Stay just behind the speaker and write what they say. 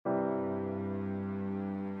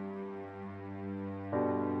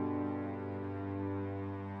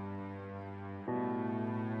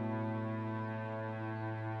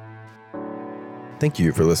Thank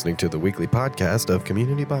you for listening to the weekly podcast of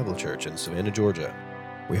Community Bible Church in Savannah, Georgia.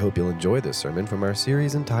 We hope you'll enjoy this sermon from our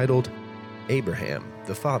series entitled, Abraham,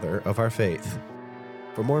 the Father of Our Faith.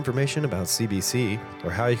 For more information about CBC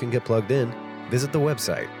or how you can get plugged in, visit the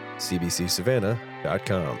website,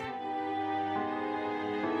 cbcsavannah.com.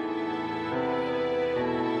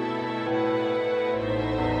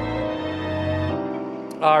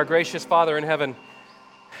 Our gracious Father in heaven,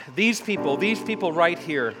 these people right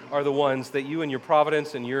here are the ones that you in your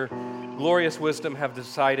providence and your glorious wisdom have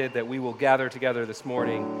decided that we will gather together this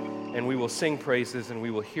morning and we will sing praises and we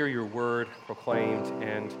will hear your word proclaimed.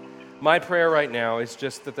 And my prayer right now is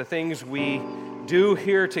just that the things we do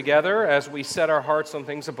here together as we set our hearts on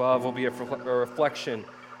things above will be a reflection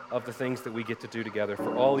of the things that we get to do together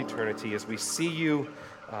for all eternity as we see you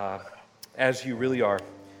as you really are.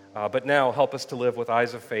 But now help us to live with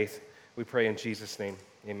eyes of faith. We pray in Jesus' name.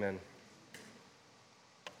 Amen.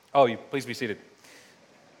 Please be seated.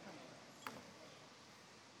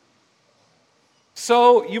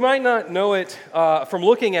 So you might not know it from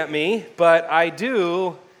looking at me, but I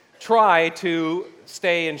do try to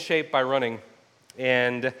stay in shape by running.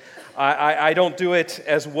 And I don't do it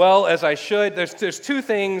as well as I should. There's two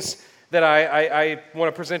things that I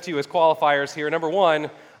want to present to you as qualifiers here. Number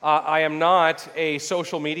one, I am not a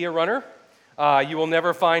social media runner. You will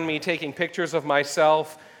never find me taking pictures of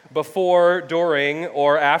myself before, during,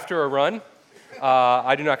 or after a run.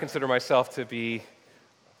 I do not consider myself to be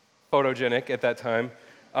photogenic at that time.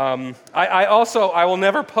 I will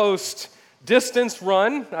never post distance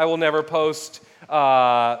run. I will never post,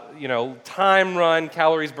 time run,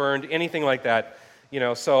 calories burned, anything like that.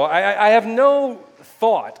 So I have no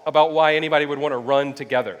thought about why anybody would want to run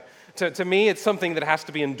together. To me, it's something that has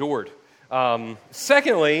to be endured.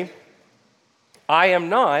 Secondly, I am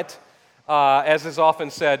not, as is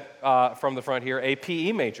often said from the front here, a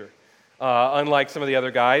PE major, unlike some of the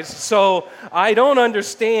other guys. So I don't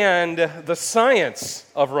understand the science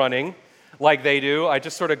of running like they do. I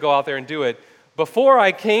just sort of go out there and do it. Before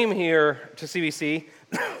I came here to CBC,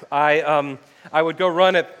 I would go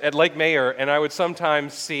run at Lake Mayer, and I would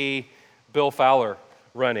sometimes see Bill Fowler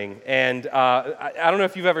running. And I don't know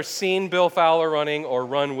if you've ever seen Bill Fowler running or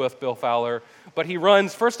run with Bill Fowler, but he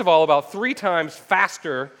runs, first of all, about 3 times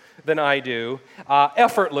faster than I do,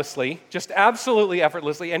 effortlessly, just absolutely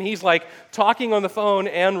effortlessly, and he's like talking on the phone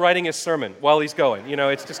and writing his sermon while he's going.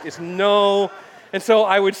 And so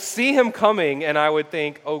I would see him coming, and I would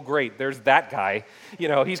think, oh great, there's that guy.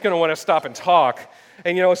 He's going to want to stop and talk.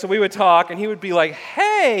 And so we would talk, and he would be like,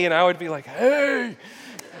 hey, and I would be like, hey.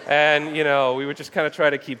 And, we would just kind of try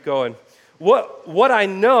to keep going. What I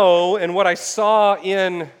know and what I saw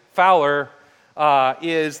in Fowler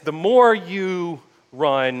is the more you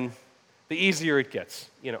run, the easier it gets.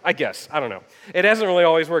 I guess. I don't know. It hasn't really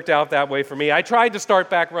always worked out that way for me. I tried to start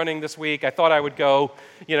back running this week. I thought I would go,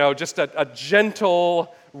 just a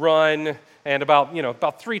gentle run, and about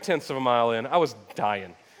 0.3 of a mile in, I was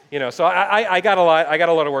dying. So I got a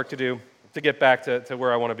lot of work to do to get back to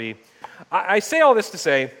where I want to be. I say all this to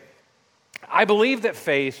say, I believe that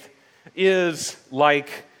faith is like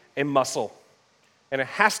a muscle, and it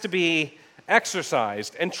has to be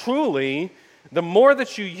exercised. And truly, the more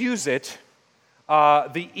that you use it,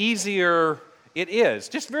 the easier it is.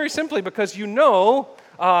 Just very simply because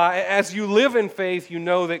as you live in faith, you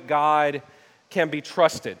know that God can be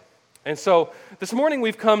trusted. And so this morning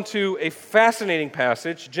we've come to a fascinating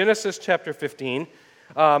passage, Genesis chapter 15.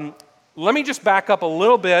 Let me just back up a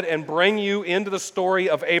little bit and bring you into the story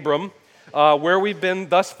of Abram, where we've been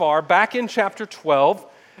thus far. Back in chapter 12,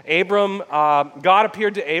 God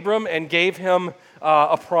appeared to Abram and gave him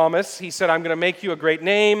a promise. He said, I'm going to make you a great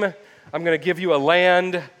name. I'm going to give you a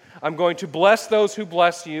land. I'm going to bless those who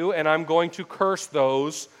bless you, and I'm going to curse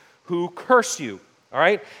those who curse you. All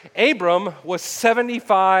right? Abram was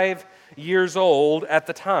 75 years old at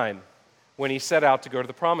the time when he set out to go to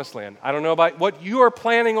the promised land. I don't know about what you are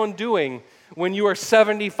planning on doing when you are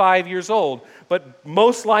 75 years old, but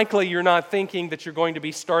most likely you're not thinking that you're going to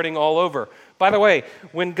be starting all over. By the way,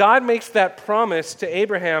 when God makes that promise to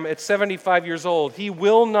Abraham at 75 years old, he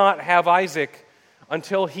will not have Isaac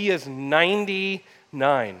until he is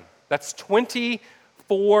 99. That's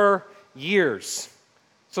 24 years.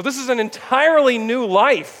 So this is an entirely new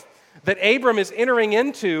life that Abram is entering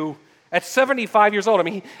into at 75 years old. I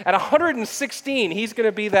mean, at 116, he's going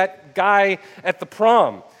to be that guy at the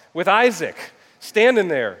prom with Isaac standing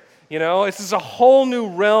there. This is a whole new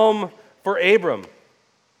realm for Abram.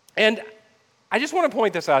 And I just want to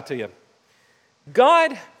point this out to you.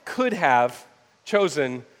 God could have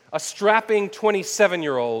chosen a strapping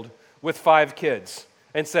 27-year-old with 5 kids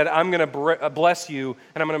and said, I'm going to bless you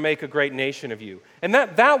and I'm going to make a great nation of you. And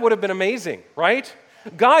that would have been amazing, right?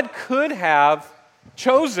 God could have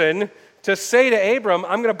chosen to say to Abram,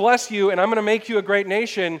 I'm going to bless you and I'm going to make you a great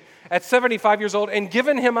nation at 75 years old, and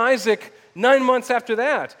given him Isaac 9 months after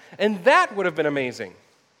that. And that would have been amazing.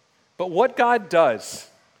 But what God does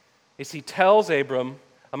is he tells Abram,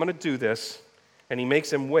 I'm going to do this, and he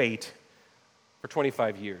makes him wait for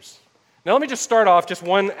 25 years. Now let me just start off just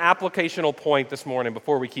one applicational point this morning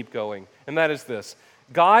before we keep going, and that is this.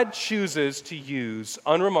 God chooses to use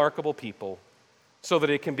unremarkable people so that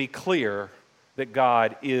it can be clear that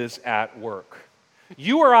God is at work.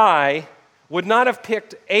 You or I would not have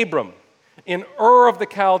picked Abram in Ur of the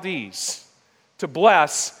Chaldees to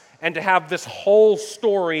bless and to have this whole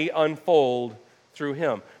story unfold through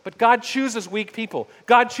him. But God chooses weak people.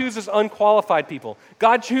 God chooses unqualified people.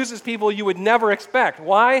 God chooses people you would never expect.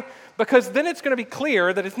 Why? Because then it's going to be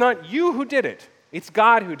clear that it's not you who did it. It's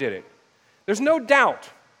God who did it. There's no doubt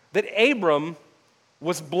that Abram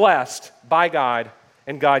was blessed by God,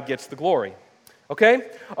 and God gets the glory. Okay?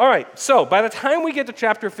 All right, so by the time we get to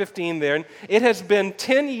chapter 15 then, it has been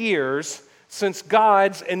 10 years since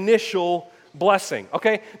God's initial blessing.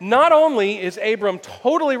 Okay? Not only is Abram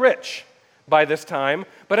totally rich by this time,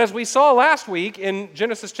 but as we saw last week in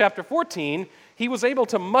Genesis chapter 14, he was able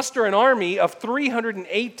to muster an army of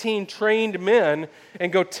 318 trained men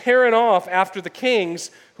and go tearing off after the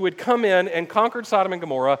kings who had come in and conquered Sodom and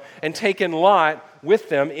Gomorrah and taken Lot with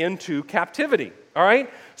them into captivity. All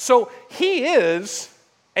right? So he is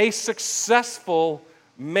a successful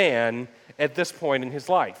man at this point in his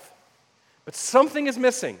life. But something is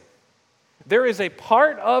missing. There is a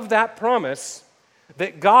part of that promise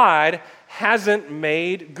that God hasn't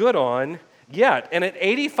made good on yet. And at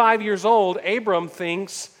 85 years old, Abram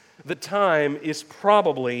thinks the time is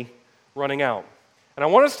probably running out. And I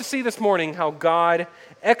want us to see this morning how God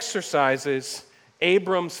exercises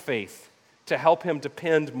Abram's faith to help him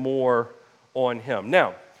depend more on him.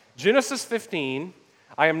 Now, Genesis 15,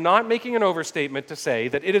 I am not making an overstatement to say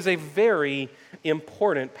that it is a very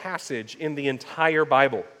important passage in the entire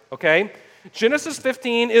Bible, okay? Genesis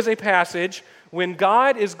 15 is a passage when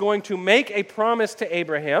God is going to make a promise to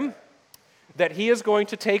Abraham that he is going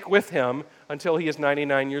to take with him until he is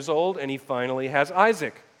 99 years old and he finally has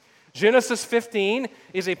Isaac. Genesis 15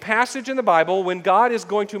 is a passage in the Bible when God is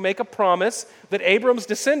going to make a promise that Abram's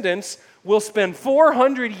descendants will spend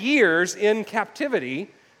 400 years in captivity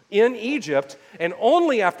in Egypt, and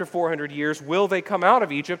only after 400 years will they come out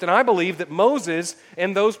of Egypt. And I believe that Moses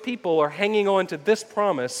and those people are hanging on to this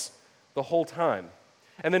promise the whole time.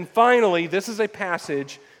 And then finally, this is a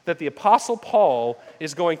passage that the Apostle Paul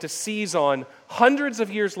is going to seize on hundreds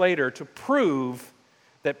of years later to prove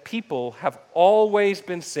that people have always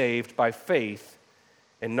been saved by faith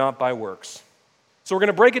and not by works. So we're going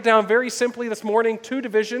to break it down very simply this morning, 2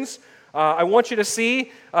 divisions. I want you to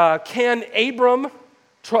see, can Abram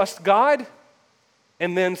trust God?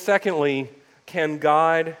 And then secondly, can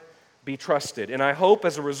God be trusted? And I hope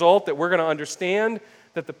as a result that we're going to understand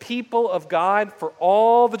that the people of God for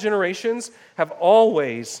all the generations have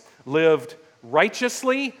always lived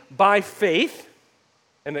righteously by faith,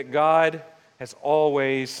 and that God has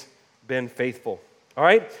always been faithful. All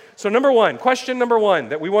right? So question number one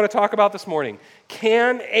that we want to talk about this morning.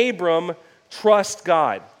 Can Abram trust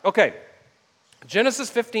God? Okay.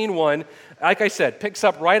 Genesis 15:1, like I said, picks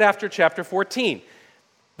up right after chapter 14.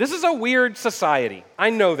 This is a weird society. I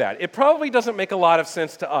know that. It probably doesn't make a lot of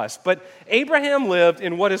sense to us, but Abraham lived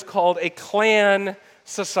in what is called a clan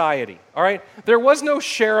society, all right? There was no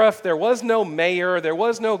sheriff, there was no mayor, there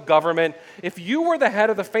was no government. If you were the head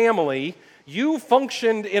of the family, you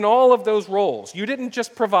functioned in all of those roles. You didn't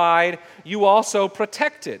just provide, you also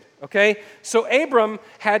protected, okay? So Abram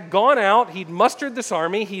had gone out, he'd mustered this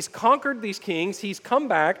army, he's conquered these kings, he's come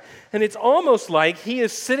back, and it's almost like he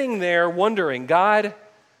is sitting there wondering, God,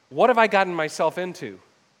 what have I gotten myself into?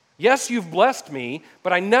 Yes, you've blessed me,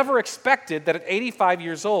 but I never expected that at 85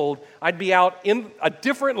 years old, I'd be out in a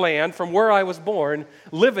different land from where I was born,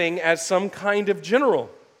 living as some kind of general.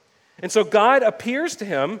 And so God appears to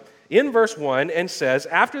him in verse 1 and says,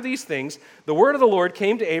 after these things, the word of the Lord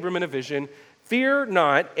came to Abram in a vision, fear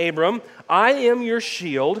not, Abram, I am your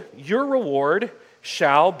shield, your reward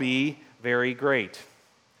shall be very great.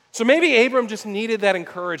 So maybe Abram just needed that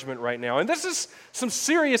encouragement right now. And this is some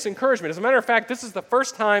serious encouragement. As a matter of fact, this is the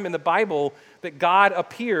first time in the Bible that God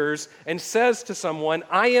appears and says to someone,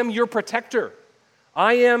 I am your protector.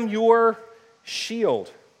 I am your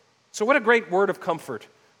shield. So what a great word of comfort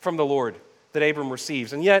from the Lord that Abram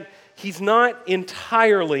receives. And yet, he's not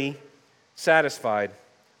entirely satisfied.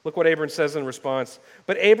 Look what Abram says in response.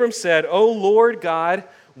 But Abram said, O Lord God,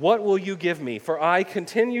 what will you give me? For I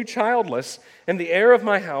continue childless, and the heir of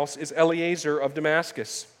my house is Eliezer of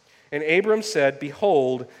Damascus. And Abram said,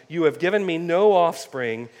 Behold, you have given me no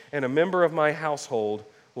offspring, and a member of my household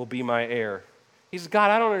will be my heir. He says, God,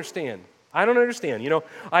 I don't understand. I don't understand.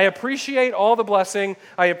 I appreciate all the blessing.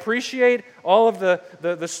 I appreciate all of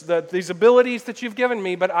these abilities that you've given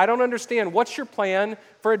me, but I don't understand. What's your plan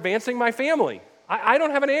for advancing my family? I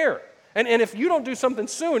don't have an heir. And if you don't do something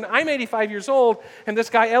soon, I'm 85 years old, and this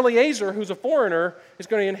guy Eliezer, who's a foreigner, is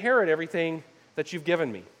going to inherit everything that you've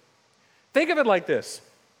given me. Think of it like this.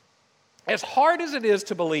 As hard as it is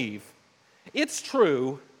to believe, it's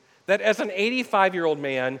true that as an 85-year-old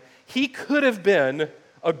man, he could have been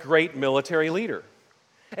a great military leader.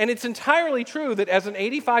 And it's entirely true that as an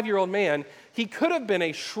 85-year-old man, he could have been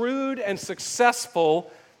a shrewd and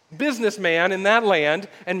successful businessman in that land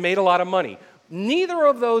and made a lot of money. Neither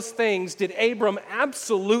of those things did Abram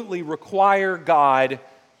absolutely require God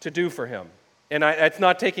to do for him. And it's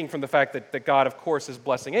not taking from the fact that God, of course, is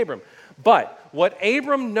blessing Abram. But what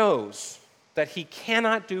Abram knows that he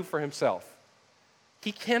cannot do for himself,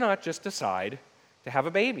 he cannot just decide to have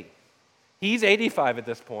a baby. He's 85 at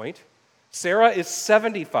this point. Sarah is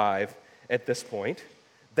 75 at this point.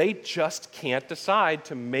 They just can't decide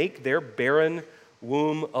to make their barren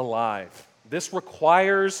womb alive. This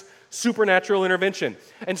requires supernatural intervention.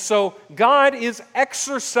 And so God is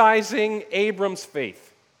exercising Abram's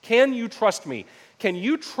faith. Can you trust me? Can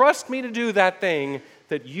you trust me to do that thing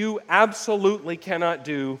that you absolutely cannot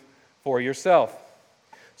do for yourself?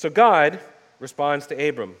 So God responds to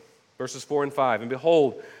Abram, verses 4 and 5. And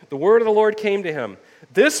behold, the word of the Lord came to him.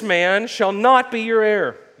 This man shall not be your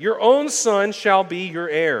heir. Your own son shall be your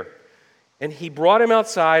heir. And he brought him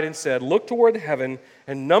outside and said, Look toward heaven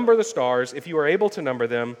and number the stars, if you are able to number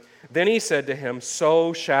them. Then he said to him,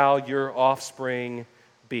 So shall your offspring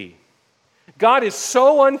be. God is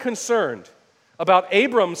so unconcerned about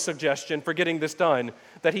Abram's suggestion for getting this done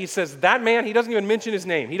that he says, that man, he doesn't even mention his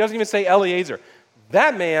name. He doesn't even say Eliezer.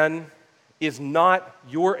 That man is not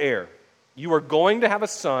your heir. You are going to have a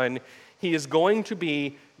son. He is going to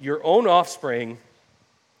be your own offspring.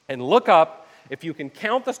 And look up, if you can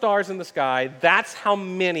count the stars in the sky, that's how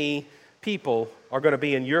many people are going to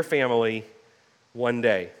be in your family one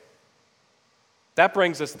day. That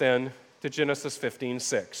brings us then to Genesis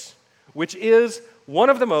 15:6, which is one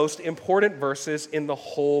of the most important verses in the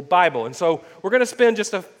whole Bible. And so we're going to spend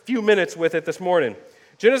just a few minutes with it this morning.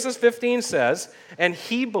 Genesis 15 says, And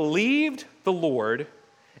he believed the Lord,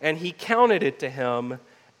 and he counted it to him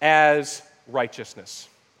as righteousness.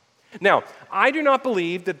 Now, I do not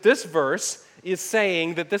believe that this verse is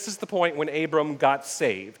saying that this is the point when Abram got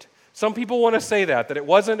saved. Some people want to say that it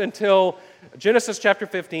wasn't until Genesis chapter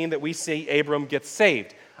 15 that we see Abram get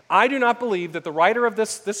saved. I do not believe that the writer of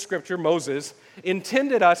this scripture, Moses,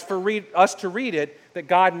 intended us to read it, that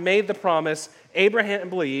God made the promise, Abraham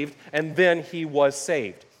believed, and then he was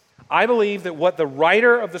saved. I believe that what the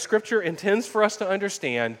writer of the scripture intends for us to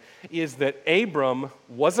understand is that Abram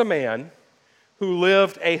was a man who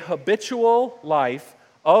lived a habitual life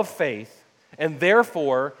of faith, and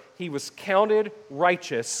therefore he was counted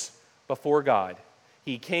righteous before God.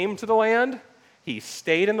 He came to the land, he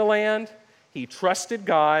stayed in the land, he trusted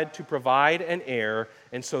God to provide an heir,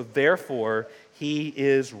 and so therefore he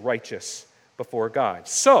is righteous before God.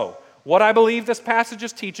 So, what I believe this passage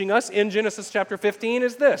is teaching us in Genesis chapter 15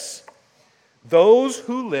 is this: those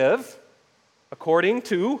who live according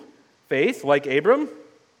to faith, like Abram,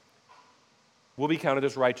 will be counted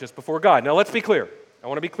as righteous before God. Now let's be clear. I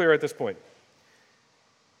want to be clear at this point.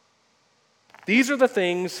 These are the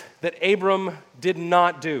things that Abram did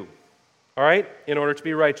not do, all right, in order to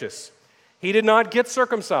be righteous. He did not get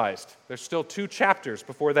circumcised. There's still 2 chapters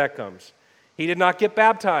before that comes. He did not get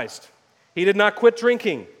baptized. He did not quit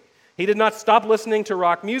drinking. He did not stop listening to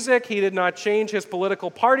rock music. He did not change his political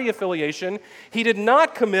party affiliation. He did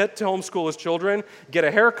not commit to homeschool his children, get a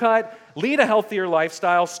haircut, lead a healthier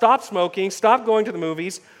lifestyle, stop smoking, stop going to the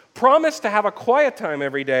movies, promise to have a quiet time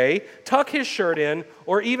every day, tuck his shirt in,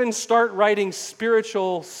 or even start writing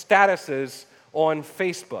spiritual statuses on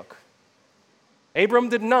Facebook. Abram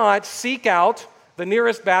did not seek out the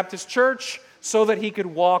nearest Baptist church so that he could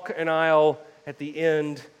walk an aisle at the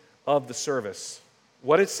end of the service.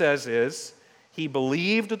 What it says is, he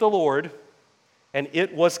believed the Lord, and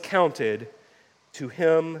it was counted to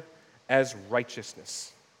him as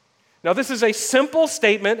righteousness. Now, this is a simple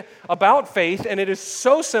statement about faith, and it is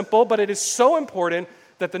so simple, but it is so important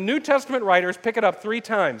that the New Testament writers pick it up 3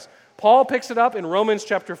 times. Paul picks it up in Romans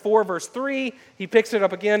chapter 4, verse 3. He picks it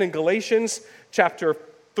up again in Galatians chapter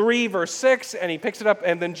 3, verse 6, and he picks it up,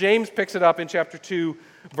 and then James picks it up in chapter 2,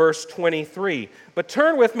 verse 23. But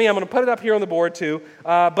turn with me, I'm going to put it up here on the board too,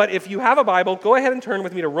 but if you have a Bible, go ahead and turn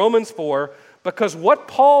with me to Romans 4, because what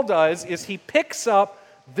Paul does is he picks up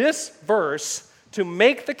this verse to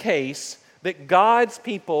make the case that God's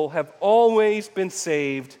people have always been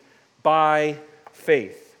saved by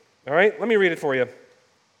faith. All right, let me read it for you.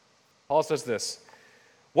 Paul says this,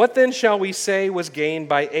 "What then shall we say was gained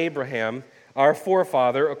by Abraham, our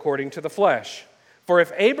forefather, according to the flesh? For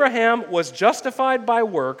if Abraham was justified by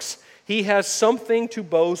works, he has something to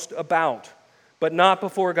boast about, but not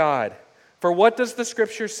before God. For what does the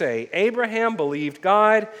Scripture say? Abraham believed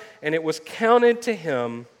God, and it was counted to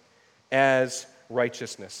him as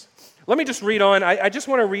righteousness." Let me just read on. I just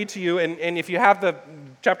want to read to you, and if you have the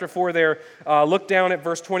chapter 4 there, look down at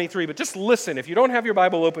verse 23. But just listen. If you don't have your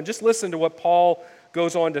Bible open, just listen to what Paul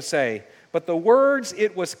goes on to say. "But the words,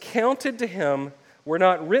 'it was counted to him,' were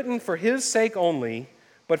not written for his sake only,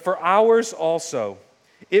 but for ours also.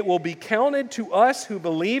 It will be counted to us who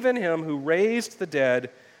believe in him who raised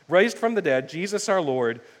from the dead, Jesus our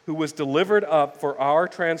Lord, who was delivered up for our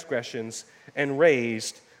transgressions and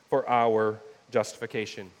raised for our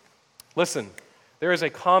justification." Listen, there is a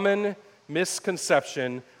common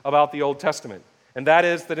misconception about the Old Testament, and that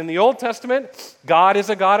is that in the Old Testament, God is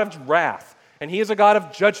a God of wrath, and he is a God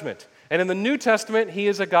of judgment. And in the New Testament, he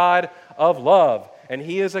is a God of love, and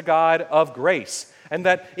he is a God of grace. And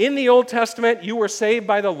that in the Old Testament, you were saved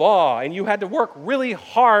by the law, and you had to work really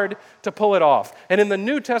hard to pull it off. And in the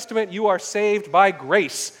New Testament, you are saved by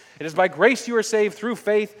grace. It is by grace you are saved through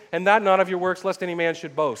faith, and that not of your works, lest any man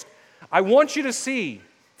should boast. I want you to see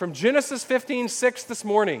from Genesis 15:6 this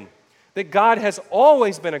morning that God has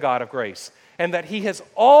always been a God of grace, and that he has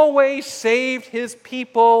always saved his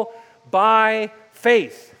people by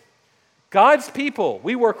faith. God's people,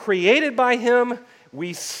 we were created by him,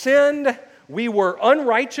 we sinned, we were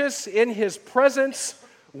unrighteous in his presence.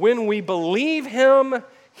 When we believe him,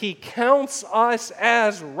 he counts us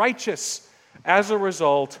as righteous as a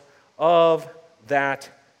result of that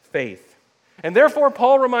faith. And therefore,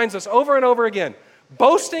 Paul reminds us over and over again,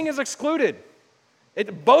 boasting is excluded.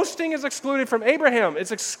 Boasting is excluded from Abraham.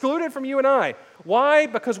 It's excluded from you and I. Why?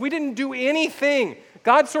 Because we didn't do anything.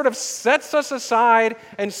 God sort of sets us aside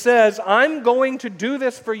and says, I'm going to do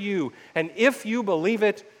this for you. And if you believe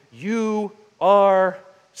it, you are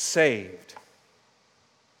saved.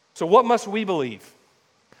 So what must we believe?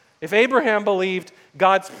 If Abraham believed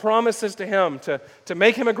God's promises to him to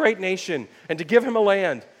make him a great nation and to give him a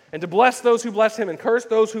land and to bless those who bless him and curse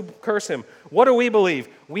those who curse him, what do we believe?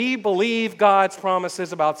 We believe God's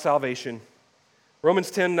promises about salvation.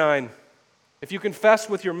 Romans 10:9. If you confess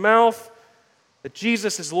with your mouth that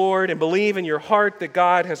Jesus is Lord and believe in your heart that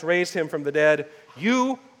God has raised him from the dead,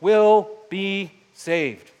 you will be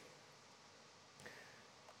saved.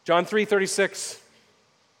 John 3:36.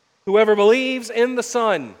 Whoever believes in the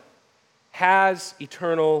Son has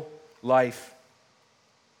eternal life.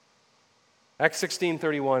 Acts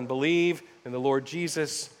 16:31. Believe in the Lord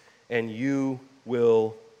Jesus and you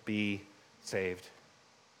will be saved.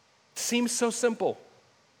 It seems so simple.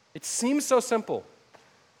 It seems so simple.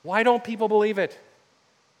 Why don't people believe it?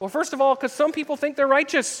 Well, first of all, because some people think they're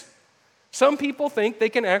righteous. Some people think they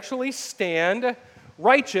can actually stand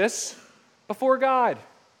righteous before God.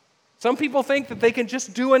 Some people think that they can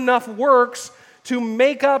just do enough works to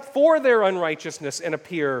make up for their unrighteousness and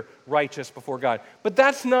appear righteous before God. But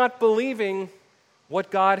that's not believing what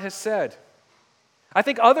God has said. I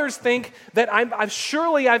think others think that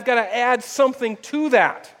surely I've got to add something to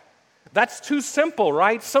that. That's too simple,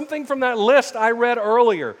 right? Something from that list I read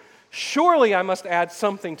earlier. Surely I must add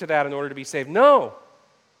something to that in order to be saved. No.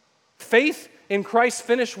 Faith in Christ's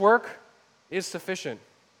finished work is sufficient.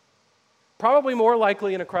 Probably more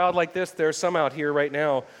likely in a crowd like this, there are some out here right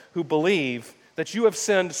now who believe that you have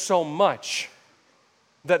sinned so much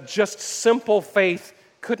that just simple faith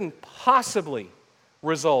couldn't possibly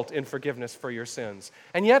result in forgiveness for your sins.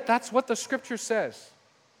 And yet, that's what the Scripture says.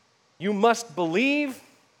 You must believe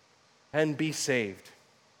and be saved.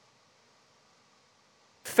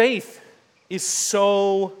 Faith is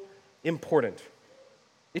so important.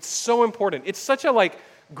 It's so important. It's such a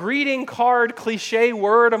greeting card cliche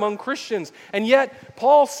word among Christians. And yet,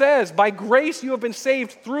 Paul says, by grace you have been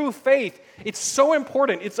saved through faith. It's so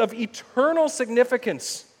important. It's of eternal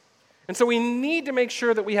significance. And so we need to make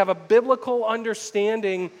sure that we have a biblical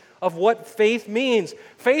understanding of what faith means.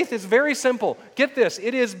 Faith is very simple. Get this.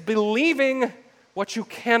 It is believing what you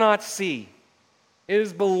cannot see. It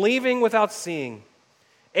is believing without seeing.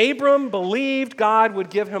 Abram believed God would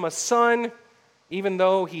give him a son, even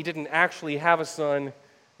though he didn't actually have a son.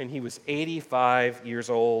 and he was 85 years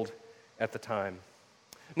old at the time.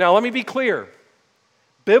 Now, let me be clear.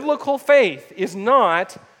 Biblical faith is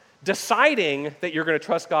not deciding that you're going to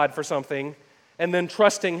trust God for something and then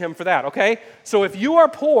trusting him for that, okay? So if you are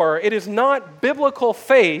poor, it is not biblical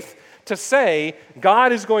faith to say,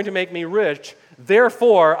 God is going to make me rich,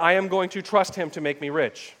 therefore I am going to trust him to make me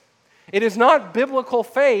rich. It is not biblical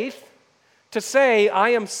faith to say, I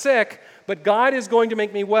am sick, but God is going to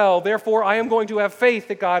make me well, therefore I am going to have faith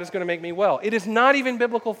that God is going to make me well. It is not even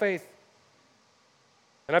biblical faith.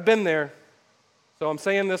 And I've been there, so I'm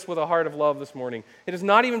saying this with a heart of love this morning. It is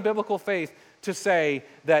not even biblical faith to say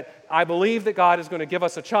that I believe that God is going to give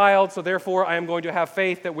us a child, so therefore I am going to have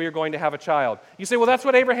faith that we are going to have a child. You say, well, that's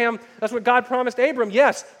what God promised Abram.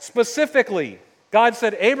 Yes, specifically. God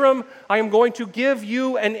said, Abram, I am going to give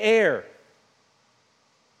you an heir.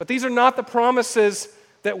 But these are not the promises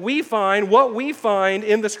that we find. What we find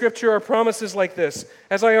in the Scripture are promises like this.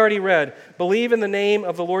 As I already read, believe in the name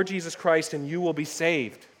of the Lord Jesus Christ and you will be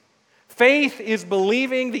saved. Faith is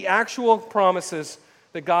believing the actual promises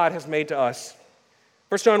that God has made to us.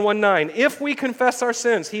 1 John 1:9, if we confess our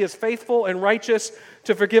sins, he is faithful and righteous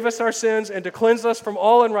to forgive us our sins and to cleanse us from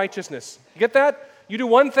all unrighteousness. You get that? You do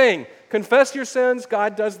one thing. Confess your sins,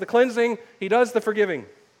 God does the cleansing, he does the forgiving.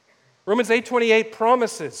 Romans 8:28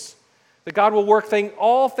 promises that God will work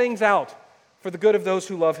all things out for the good of those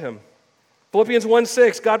who love him. Philippians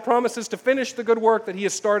 1:6, God promises to finish the good work that he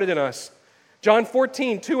has started in us. John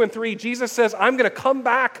 14:2 and 3, Jesus says, I'm going to come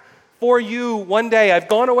back for you one day. I've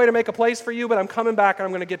gone away to make a place for you, but I'm coming back and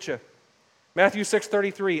I'm going to get you. Matthew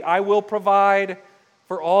 6:33, I will provide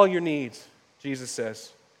for all your needs, Jesus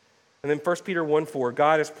says. And then 1 Peter 1:4,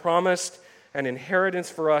 God has promised an inheritance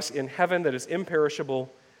for us in heaven that is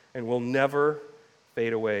imperishable and will never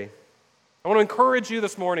fade away. I want to encourage you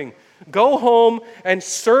this morning, go home and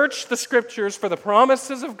search the Scriptures for the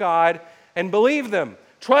promises of God and believe them,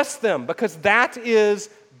 trust them, because that is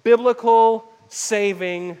biblical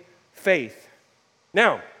saving faith.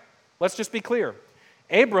 Now, let's just be clear.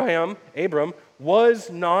 Abram was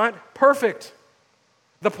not perfect.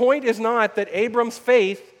 The point is not that Abram's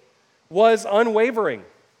faith was unwavering.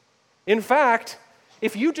 In fact,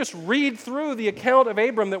 if you just read through the account of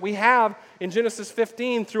Abram that we have in Genesis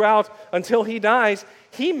 15 throughout until he dies,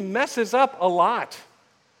 he messes up a lot.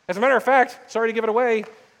 As a matter of fact, sorry to give it away,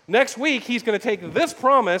 next week he's going to take this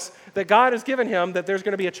promise that God has given him that there's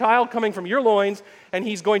going to be a child coming from your loins, and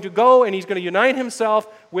he's going to go and he's going to unite himself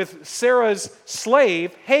with Sarah's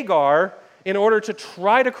slave, Hagar, in order to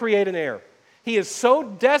try to create an heir. He is so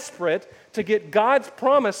desperate to get God's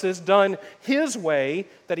promises done his way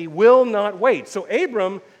that he will not wait. So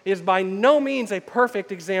Abram is by no means a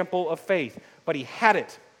perfect example of faith, but he had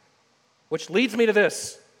it. Which leads me to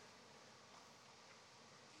this.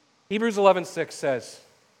 Hebrews 11:6 says,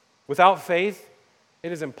 without faith,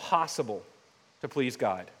 it is impossible to please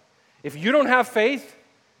God. If you don't have faith,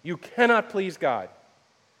 you cannot please God.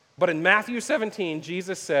 But in Matthew 17,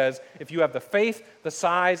 Jesus says, if you have the faith the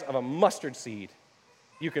size of a mustard seed,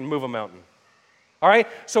 you can move a mountain. All right?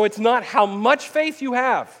 So it's not how much faith you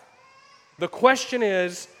have. The question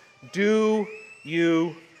is, do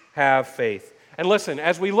you have faith? And listen,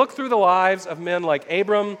 as we look through the lives of men like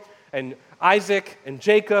Abram and Isaac and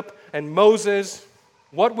Jacob and Moses,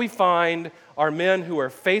 what we find are men who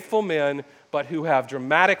are faithful men, but who have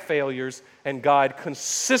dramatic failures, and God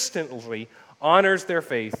consistently honors their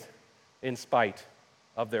faith in spite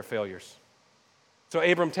of their failures. So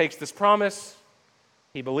Abram takes this promise.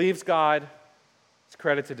 He believes God. It's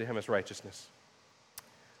credited to him as righteousness.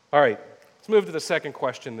 All right, let's move to the second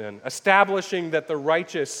question then. Establishing that the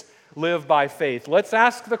righteous live by faith. Let's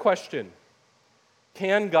ask the question,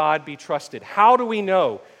 can God be trusted? How do we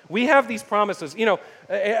know? We have these promises. You know,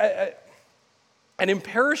 an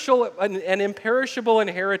imperishable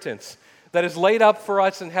inheritance that is laid up for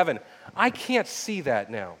us in heaven. I can't see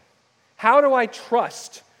that now. How do I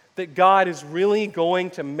trust that God is really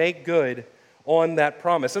going to make good on that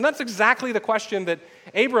promise? And that's exactly the question that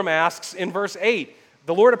Abram asks in verse 8.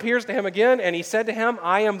 The Lord appears to him again, and he said to him,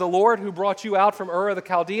 I am the Lord who brought you out from Ur of the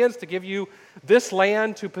Chaldeans to give you this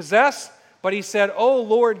land to possess. But he said, O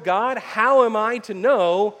Lord God, how am I to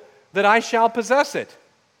know that I shall possess it?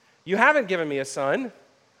 You haven't given me a son.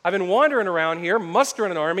 I've been wandering around here,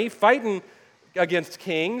 mustering an army, fighting against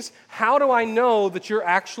kings. How do I know that you're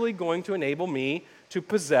actually going to enable me to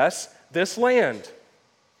possess this land?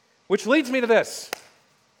 Which leads me to this.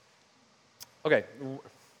 Okay,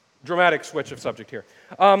 dramatic switch of subject here.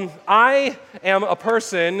 I am a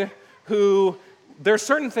person who, there are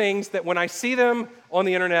certain things that when I see them on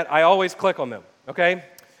the internet, I always click on them, okay?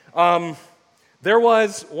 There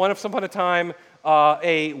was, once upon a time,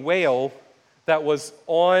 a whale that was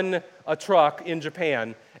on a truck in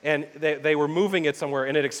Japan, and they were moving it somewhere,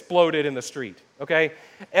 and it exploded in the street, okay?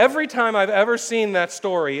 Every time I've ever seen that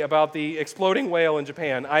story about the exploding whale in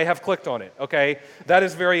Japan, I have clicked on it, okay? That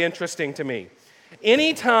is very interesting to me.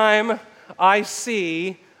 Anytime I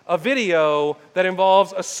see a video that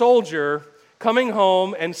involves a soldier coming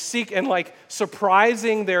home and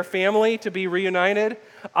surprising their family to be reunited,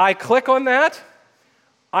 I click on that.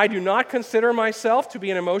 I do not consider myself to be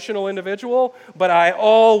an emotional individual, but I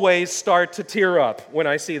always start to tear up when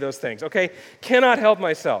I see those things, okay? Cannot help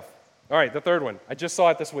myself. All right, the third one. I just saw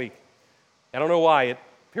it this week. I don't know why. It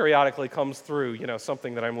periodically comes through,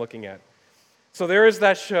 something that I'm looking at. So there is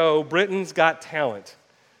that show, Britain's Got Talent,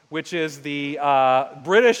 which is the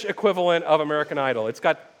British equivalent of American Idol. It's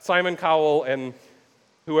got Simon Cowell and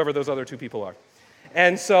whoever those other two people are.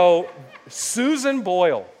 And so Susan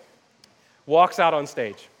Boyle walks out on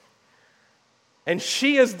stage. And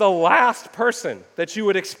she is the last person that you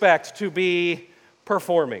would expect to be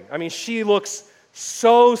performing. I mean, she looks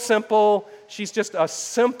so simple. She's just a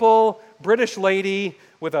simple British lady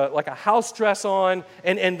with a house dress on.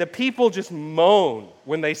 And the people just moan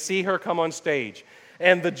when they see her come on stage.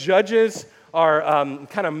 And the judges are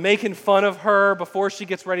kind of making fun of her before she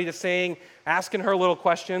gets ready to sing, asking her little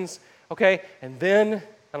questions. Okay? And then, I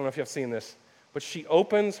don't know if you've seen this, but she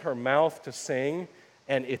opens her mouth to sing,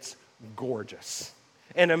 and it's gorgeous.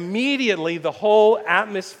 And immediately, the whole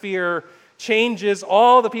atmosphere changes.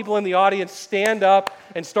 All the people in the audience stand up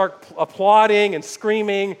and start applauding and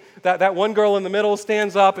screaming. That one girl in the middle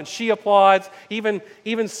stands up, and she applauds. Even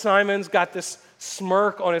Simon's got this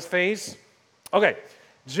smirk on his face. Okay,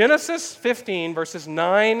 Genesis 15, verses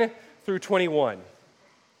 9 through 21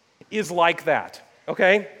 is like that,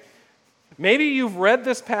 okay? Maybe you've read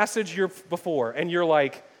this passage before, and you're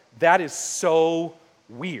like, that is so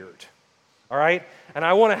weird, all right? And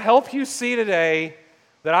I want to help you see today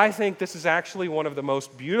that I think this is actually one of the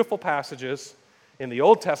most beautiful passages in the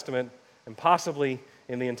Old Testament and possibly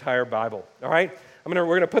in the entire Bible, all right? We're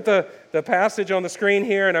going to put the passage on the screen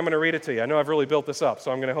here, and I'm going to read it to you. I know I've really built this up,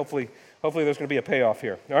 so I'm going to hopefully there's going to be a payoff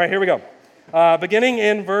here. All right, here we go. Beginning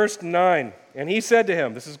in verse 9. And he said to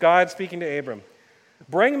him, this is God speaking to Abram,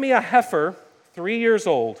 "Bring me a heifer 3 years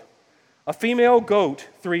old, a female goat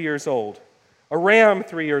 3 years old, a ram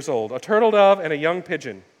 3 years old, a turtle dove, and a young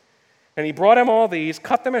pigeon." And he brought him all these,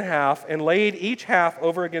 cut them in half, and laid each half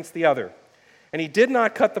over against the other. And he did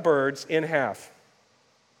not cut the birds in half.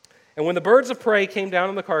 And when the birds of prey came down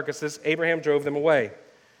on the carcasses, Abraham drove them away.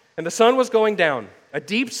 And the sun was going down. A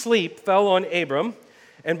deep sleep fell on Abram,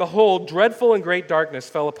 and behold, dreadful and great darkness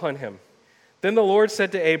fell upon him. Then the Lord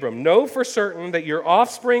said to Abram, "Know for certain that your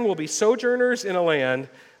offspring will be sojourners in a land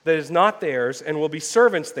that is not theirs, and will be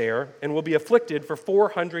servants there, and will be afflicted for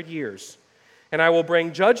 400 years. And I will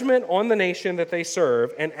bring judgment on the nation that they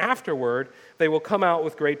serve, and afterward they will come out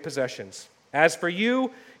with great possessions. As for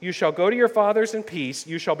you, you shall go to your fathers in peace,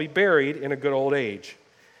 you shall be buried in a good old age.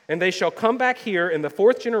 And they shall come back here in the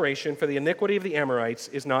 4th generation, for the iniquity of the Amorites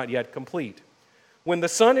is not yet complete." When the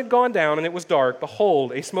sun had gone down and it was dark,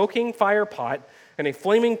 behold, a smoking fire pot and a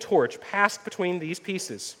flaming torch passed between these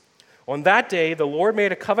pieces. On that day the Lord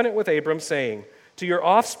made a covenant with Abram, saying, "To your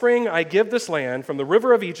offspring I give this land, from the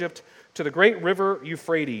river of Egypt to the great river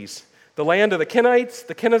Euphrates, the land of the Kenites,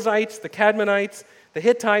 the Kenizzites, the Cadmonites, the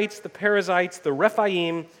Hittites, the Perizzites, the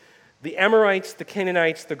Rephaim, the Amorites, the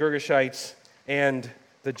Canaanites, the Girgashites, and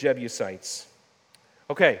the Jebusites."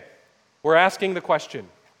 Okay, we're asking the question,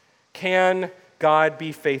 can God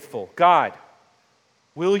be faithful? God,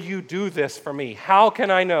 will you do this for me? How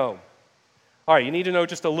can I know? All right, you need to know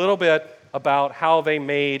just a little bit about how they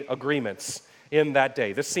made agreements in that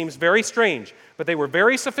day. This seems very strange, but they were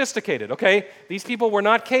very sophisticated, okay? These people were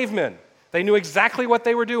not cavemen. They knew exactly what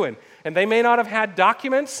they were doing. And they may not have had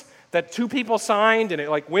documents that two people signed and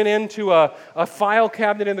it went into a file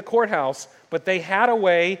cabinet in the courthouse, but they had a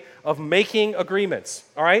way of making agreements,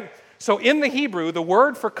 all right? So in the Hebrew, the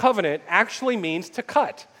word for covenant actually means to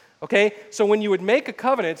cut, okay? So when you would make a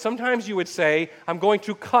covenant, sometimes you would say, "I'm going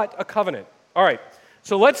to cut a covenant." All right,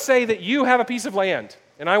 so let's say that you have a piece of land,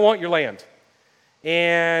 and I want your land.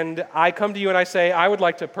 And I come to you and I say, "I would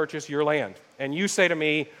like to purchase your land." And you say to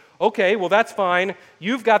me, "Okay, well, that's fine.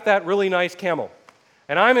 You've got that really nice camel,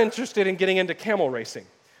 and I'm interested in getting into camel racing.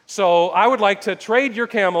 So I would like to trade your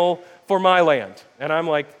camel for my land." And I'm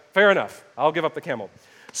like, "Fair enough. I'll give up the camel."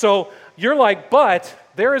 So you're like, "But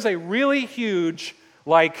there is a really huge,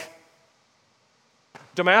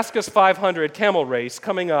 Damascus 500 camel race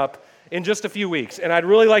coming up in just a few weeks, and I'd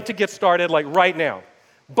really like to get started right now.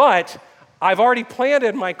 But I've already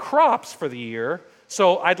planted my crops for the year,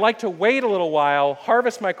 So I'd like to wait a little while,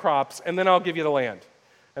 harvest my crops, and then I'll give you the land.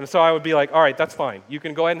 And so I would be like, all right, that's fine. You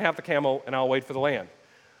can go ahead and have the camel, and I'll wait for the land.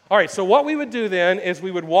 All right, so what we would do then is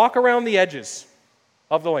we would walk around the edges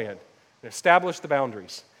of the land and establish the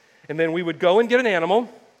boundaries. And then we would go and get an animal,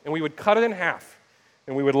 and we would cut it in half,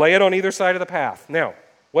 and we would lay it on either side of the path. Now,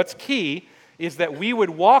 what's key is that we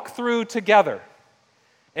would walk through together,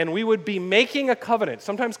 and we would be making a covenant,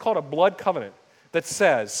 sometimes called a blood covenant, that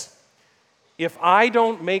says, if I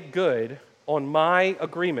don't make good on my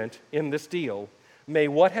agreement in this deal, may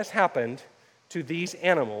what has happened to these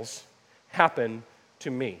animals happen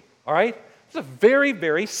to me. All right? It's a very,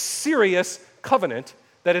 very serious covenant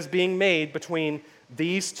that is being made between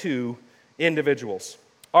these two individuals.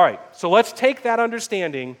 All right, so let's take that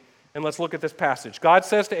understanding and let's look at this passage. God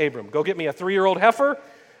says to Abram, go get me a 3-year-old heifer,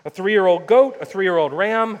 a 3-year-old goat, a 3-year-old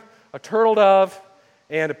ram, a turtle dove,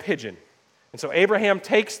 and a pigeon. And so Abraham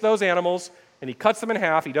takes those animals and he cuts them in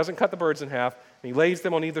half. He doesn't cut the birds in half, and he lays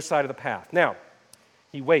them on either side of the path. Now,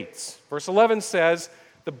 he waits. Verse 11 says,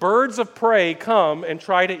 the birds of prey come and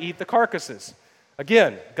try to eat the carcasses.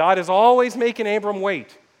 Again, God is always making Abram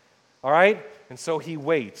wait. All right? And so he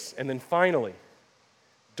waits. And then finally,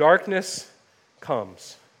 darkness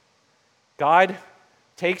comes. God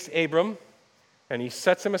takes Abram and he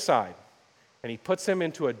sets him aside and he puts him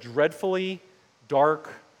into a dreadfully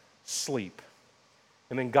dark sleep.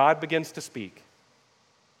 And then God begins to speak.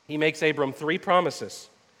 He makes Abram 3 promises.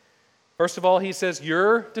 First of all, he says,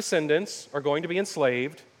 your descendants are going to be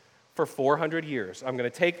enslaved for 400 years. I'm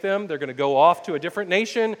going to take them. They're going to go off to a different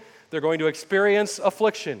nation. They're going to experience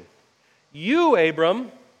affliction. You,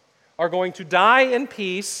 Abram, are going to die in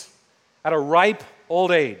peace at a ripe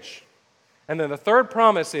old age. And then the third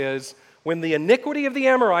promise is, when the iniquity of the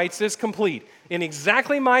Amorites is complete, in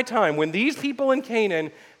exactly my time, when these people in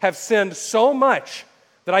Canaan have sinned so much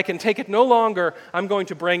that I can take it no longer, I'm going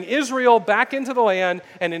to bring Israel back into the land,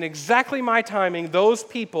 and in exactly my timing, those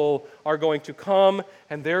people are going to come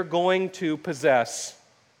and they're going to possess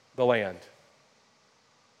the land.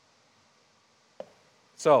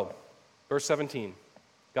 So, verse 17,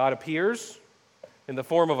 God appears in the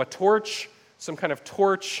form of a torch, some kind of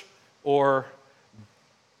torch or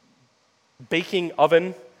baking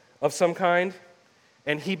oven of some kind,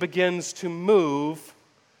 and he begins to move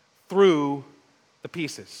through the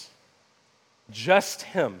pieces. Just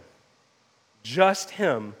him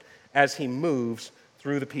as he moves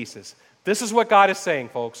through the pieces. This is what God is saying,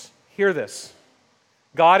 folks. Hear this.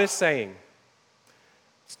 God is saying,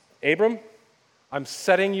 Abram, I'm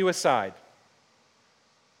setting you aside.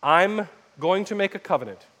 I'm going to make a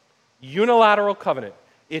covenant, unilateral covenant.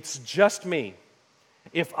 It's just me.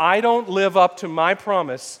 If I don't live up to my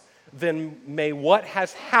promise, then may what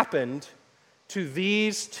has happened to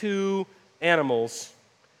these 2 animals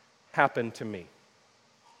happen to me.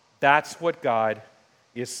 That's what God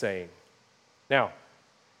is saying. Now,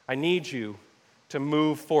 I need you to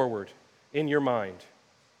move forward in your mind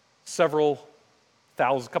couple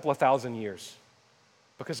of thousand years,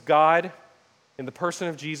 because God, in the person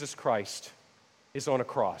of Jesus Christ, is on a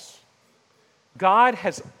cross. God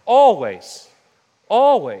has always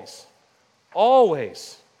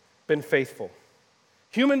been faithful.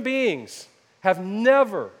 Human beings have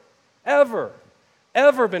never, ever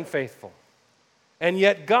been faithful. And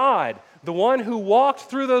yet God, the one who walked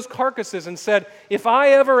through those carcasses and said, if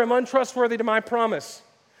I ever am untrustworthy to my promise,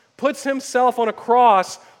 puts himself on a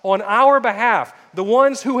cross on our behalf, the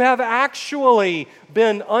ones who have actually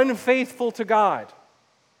been unfaithful to God.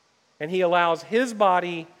 And he allows his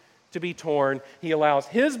body to be torn. He allows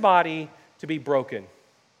his body to be broken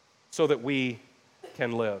so that we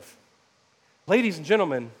can live. Ladies and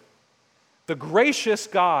gentlemen, the gracious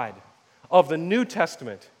God of the New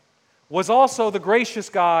Testament was also the gracious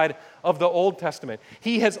God of the Old Testament.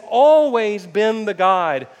 He has always been the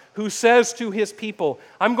God who says to his people,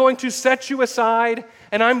 I'm going to set you aside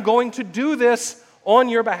and I'm going to do this on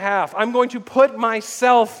your behalf. I'm going to put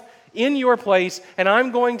myself in your place and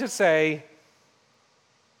I'm going to say,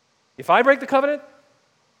 if I break the covenant,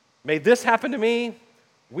 may this happen to me.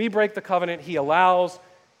 We break the covenant. He allows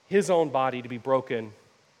his own body to be broken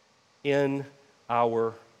in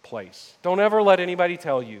our place. Don't ever let anybody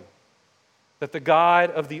tell you that the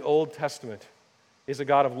God of the Old Testament is a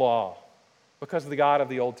God of law, because the God of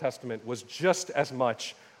the Old Testament was just as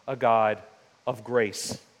much a God of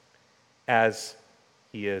grace as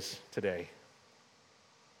he is today.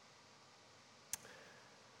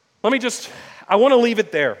 I want to leave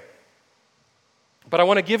it there, but I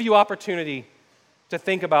want to give you opportunity to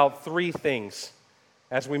think about 3 things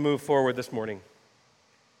as we move forward this morning.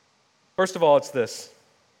 First of all, it's this.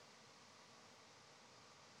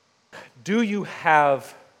 Do you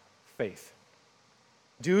have faith?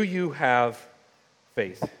 Do you have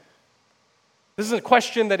faith? This is a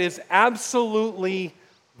question that is absolutely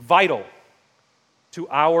vital to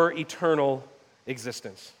our eternal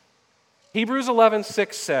existence. Hebrews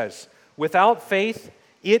 11:6 says, without faith,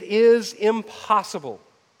 it is impossible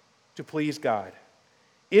to please God.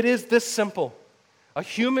 It is this simple. A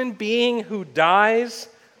human being who dies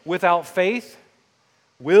without faith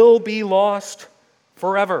will be lost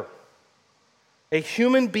forever. A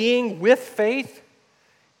human being with faith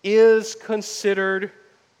is considered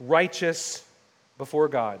righteous before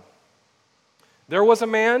God. There was a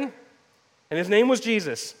man, and his name was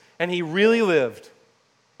Jesus, and he really lived,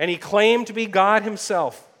 and he claimed to be God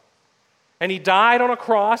himself, and he died on a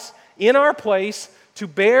cross in our place to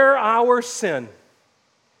bear our sin.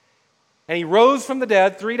 And he rose from the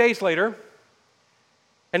dead 3 days later,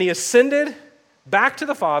 and he ascended back to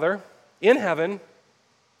the Father in heaven,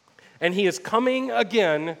 and he is coming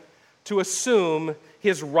again to assume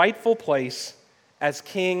his rightful place as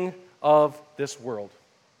King of this world.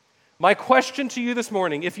 My question to you this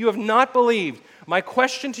morning, if you have not believed, my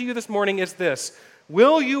question to you this morning is this: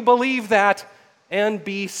 will you believe that and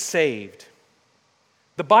be saved?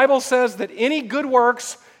 The Bible says that any good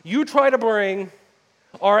works you try to bring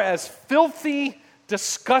are as filthy,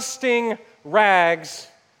 disgusting rags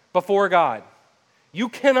before God. You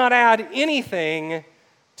cannot add anything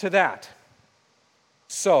to that.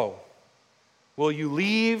 So, will you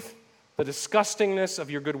leave the disgustingness of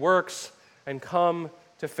your good works and come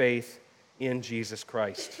to faith in Jesus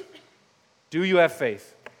Christ? Do you have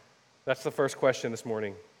faith? That's the first question this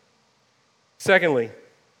morning. Secondly,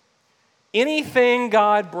 anything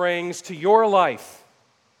God brings to your life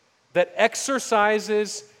that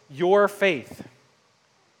exercises your faith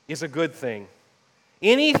is a good thing.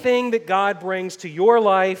 Anything that God brings to your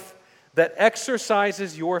life that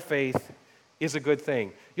exercises your faith is a good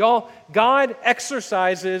thing. Y'all, God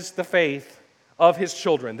exercises the faith of his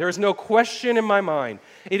children. There is no question in my mind.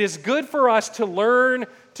 It is good for us to learn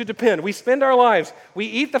to depend. We spend our lives, we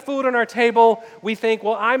eat the food on our table, we think,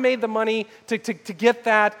 well, I made the money to get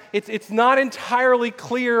that. It's not entirely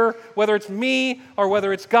clear whether it's me or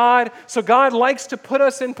whether it's God. So God likes to put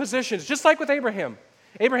us in positions, just like with Abraham.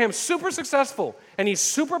 Abraham's super successful and he's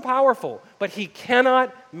super powerful, but he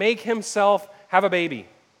cannot make himself have a baby.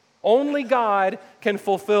 Only God can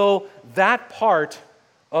fulfill that part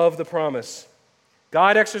of the promise.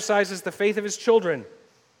 God exercises the faith of his children.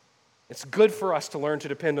 It's good for us to learn to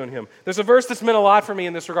depend on him. There's a verse that's meant a lot for me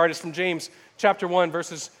in this regard. It's from James chapter 1,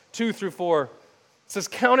 verses 2 through 4. It says,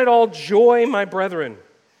 "Count it all joy, my brethren,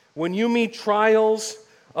 when you meet trials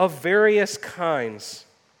of various kinds.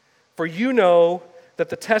 For you know that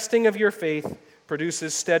the testing of your faith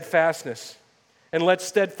produces steadfastness. And let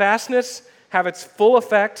steadfastness have its full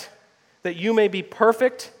effect, that you may be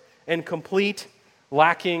perfect and complete,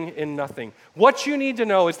 lacking in nothing." What you need to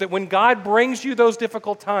know is that when God brings you those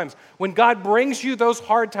difficult times, when God brings you those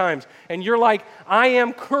hard times, and you're like, I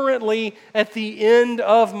am currently at the end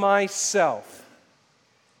of myself,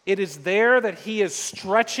 it is there that he is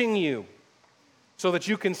stretching you so that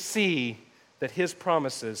you can see that his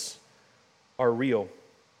promises are real.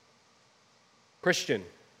 Christian,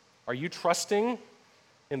 are you trusting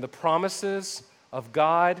in the promises of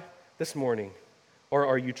God this morning? Or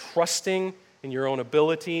are you trusting in your own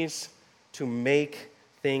abilities to make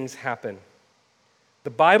things happen?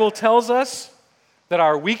 The Bible tells us that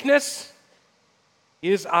our weakness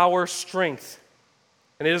is our strength.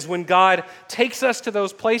 And it is when God takes us to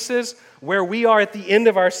those places where we are at the end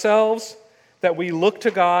of ourselves that we look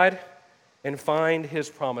to God and find his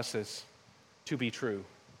promises to be true.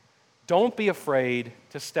 Don't be afraid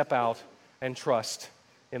to step out and trust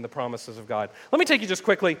in the promises of God. Let me take you just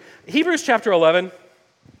quickly. Hebrews chapter 11.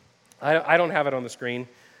 I don't have it on the screen.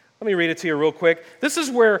 Let me read it to you real quick. This is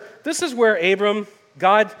where Abram,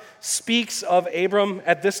 God speaks of Abram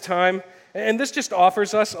at this time, and this just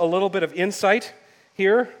offers us a little bit of insight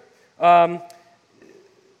here.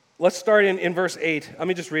 Let's start in verse 8. Let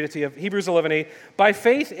me just read it to you. Hebrews 11:8. "By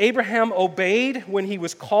faith Abraham obeyed when he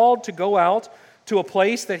was called to go out to a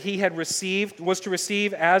place that he was to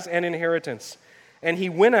receive as an inheritance. And he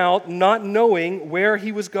went out not knowing where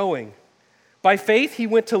he was going. By faith, he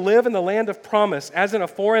went to live in the land of promise, as in a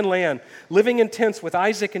foreign land, living in tents with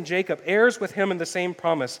Isaac and Jacob, heirs with him in the same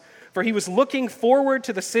promise. For he was looking forward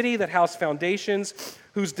to the city that has foundations,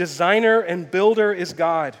 whose designer and builder is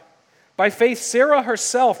God. By faith, Sarah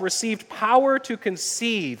herself received power to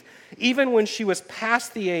conceive, even when she was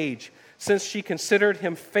past the age, since she considered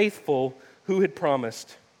him faithful who had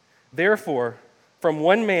promised. Therefore, from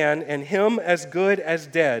one man, and him as good as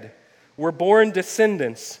dead, were born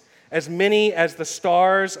descendants, as many as the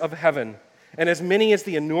stars of heaven, and as many as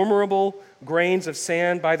the innumerable grains of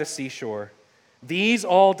sand by the seashore. These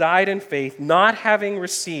all died in faith, not having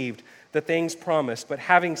received the things promised, but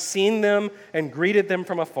having seen them and greeted them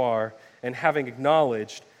from afar, and having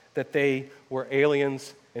acknowledged that they were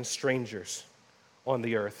aliens and strangers on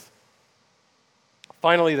the earth.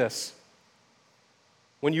 Finally, this.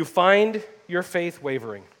 When you find your faith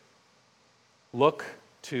wavering, look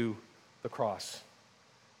to the cross.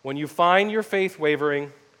 When you find your faith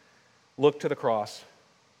wavering, look to the cross.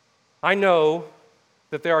 I know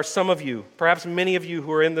that there are some of you, perhaps many of you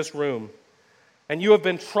who are in this room, and you have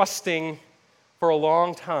been trusting for a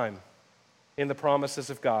long time in the promises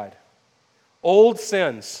of God. Old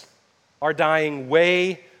sins are dying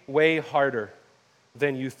way, way harder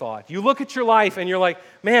than you thought. You look at your life and you're like,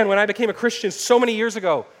 man, when I became a Christian so many years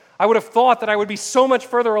ago, I would have thought that I would be so much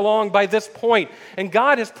further along by this point. And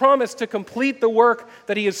God has promised to complete the work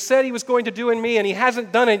that He has said He was going to do in me, and He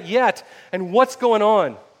hasn't done it yet. And what's going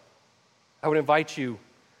on? I would invite you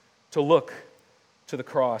to look to the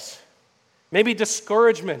cross. Maybe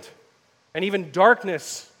discouragement and even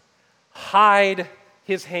darkness hide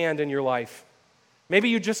His hand in your life. Maybe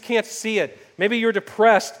you just can't see it. Maybe you're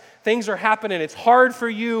depressed. Things are happening. It's hard for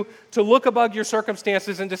you to look above your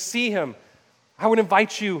circumstances and to see Him. I would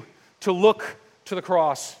invite you to look to the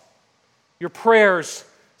cross. Your prayers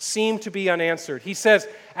seem to be unanswered. He says,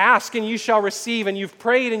 ask and you shall receive, and you've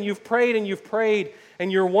prayed and you've prayed and you've prayed,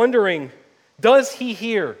 and you're wondering, does He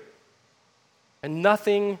hear? And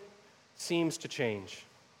nothing seems to change.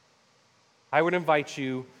 I would invite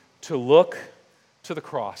you to look to the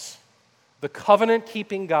cross, the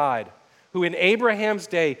covenant-keeping God who in Abraham's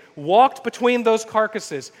day walked between those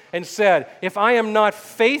carcasses and said, if I am not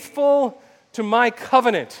faithful to my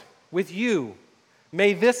covenant with you,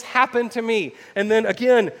 may this happen to me. And then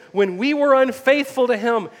again, when we were unfaithful to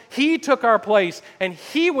Him, He took our place and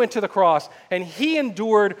He went to the cross and He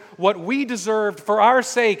endured what we deserved for our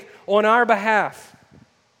sake on our behalf.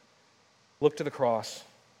 Look to the cross.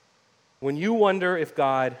 When you wonder if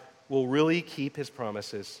God will really keep His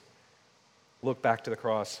promises, look back to the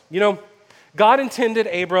cross. You know, God intended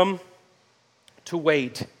Abram to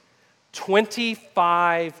wait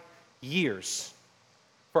 25 years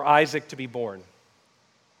for Isaac to be born.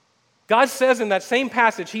 God says in that same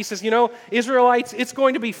passage, He says, you know, Israelites, it's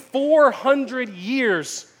going to be 400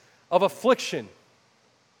 years of affliction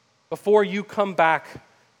before you come back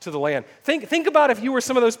to the land. Think about if you were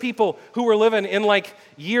some of those people who were living in like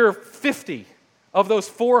year 50 of those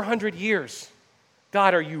 400 years.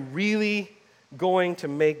 God, are you really going to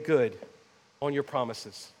make good on your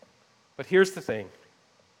promises? But here's the thing.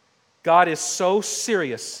 God is so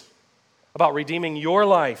serious about redeeming your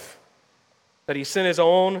life that He sent His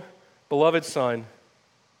own beloved Son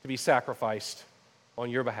to be sacrificed on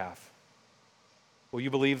your behalf. Will you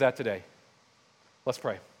believe that today? Let's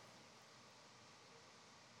pray.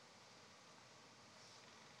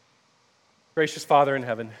 Gracious Father in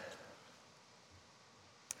heaven,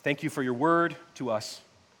 thank You for Your word to us.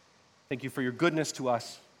 Thank You for Your goodness to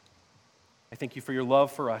us. I thank You for Your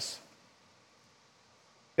love for us.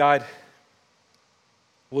 God,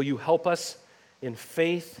 will You help us in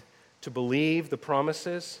faith to believe the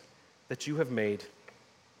promises that You have made?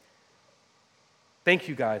 Thank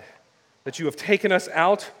You, God, that You have taken us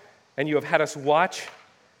out and You have had us watch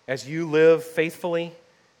as You live faithfully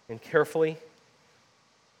and carefully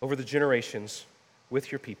over the generations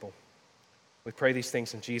with Your people. We pray these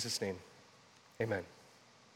things in Jesus' name. Amen.